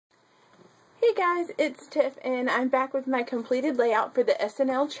Hey guys, it's Tiff and I'm back with my completed layout for the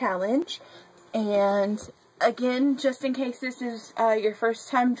SNL challenge. And again, just in case this is your first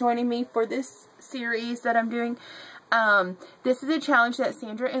time joining me for this series that I'm doing, this is a challenge that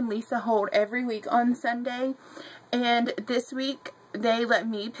Sandra and Lisa hold every week on Sunday. And this week they let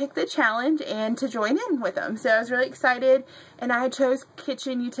me pick the challenge and to join in with them. So I was really excited, and I chose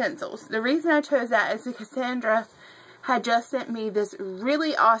kitchen utensils. The reason I chose that is because Sandra had just sent me this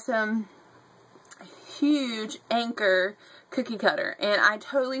really awesome huge Anchor cookie cutter, and I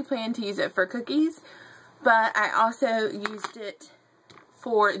totally plan to use it for cookies, but I also used it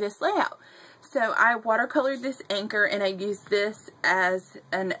for this layout. So I watercolored this Anchor and I used this as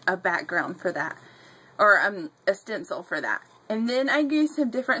a background for that, or a stencil for that. And then I used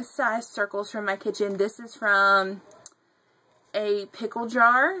some different size circles from my kitchen. This is from a pickle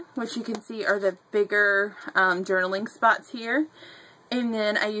jar, which you can see are the bigger journaling spots here. And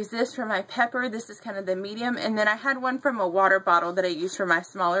then I use this for my pepper. This is kind of the medium. And then I had one from a water bottle that I used for my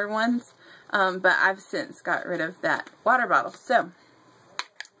smaller ones. But I've since got rid of that water bottle. So,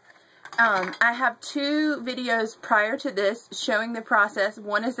 I have two videos prior to this showing the process.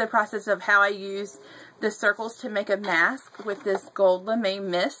 One is the process of how I use the circles to make a mask with this gold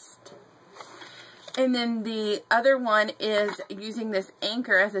lame mist. And then the other one is using this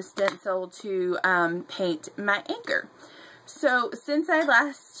Anchor as a stencil to paint my Anchor. So since I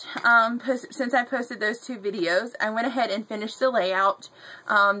posted those two videos, I went ahead and finished the layout.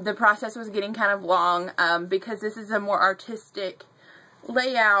 The process was getting kind of long because this is a more artistic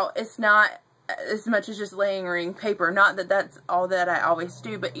layout. It's not as much as just layering paper. Not that that's all that I always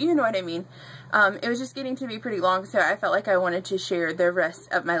do, but you know what I mean. It was just getting to be pretty long, so I felt like I wanted to share the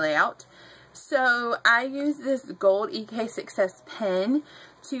rest of my layout. So I used this gold EK Success pen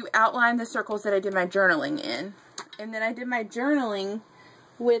to outline the circles that I did my journaling in. And then I did my journaling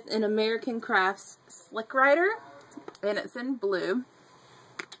with an American Crafts Slick Writer, and it's in blue.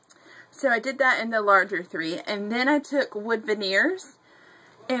 So I did that in the larger three. And then I took wood veneers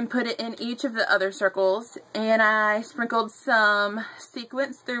and put it in each of the other circles. And I sprinkled some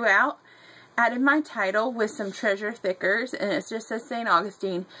sequins throughout. Added my title with some treasure thickers, and it just says St.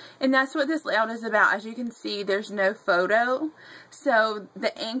 Augustine. And that's what this layout is about. As you can see, there's no photo. So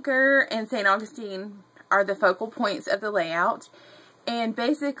the Anchor and St. Augustine are the focal points of the layout. And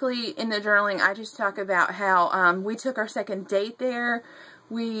basically in the journaling, I just talk about how we took our second date there,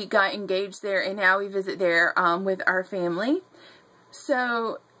 we got engaged there, and now we visit there with our family.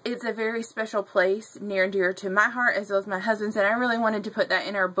 So it's a very special place, near and dear to my heart as well as my husband's, and I really wanted to put that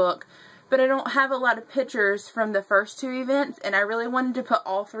in our book. But I don't have a lot of pictures from the first two events, and I really wanted to put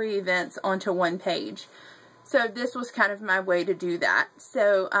all three events onto one page. So this was kind of my way to do that.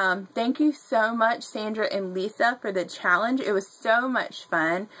 So thank you so much, Sandra and Lisa, for the challenge. It was so much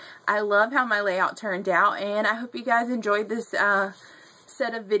fun. I love how my layout turned out, and I hope you guys enjoyed this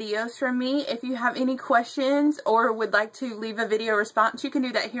set of videos from me. If you have any questions or would like to leave a video response, you can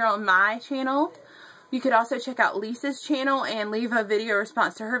do that here on my channel. You could also check out Lisa's channel and leave a video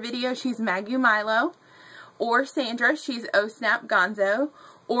response to her video. She's Maggie Milo. Or Sandra, she's Oh Snap Gonzo.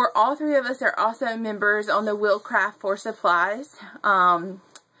 Or all three of us are also members on the Will Craft for Supplies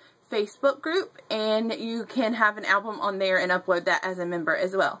Facebook group. And you can have an album on there and upload that as a member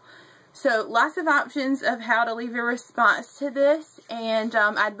as well. So lots of options of how to leave a response to this. And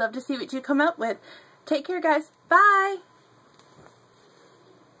I'd love to see what you come up with. Take care, guys. Bye!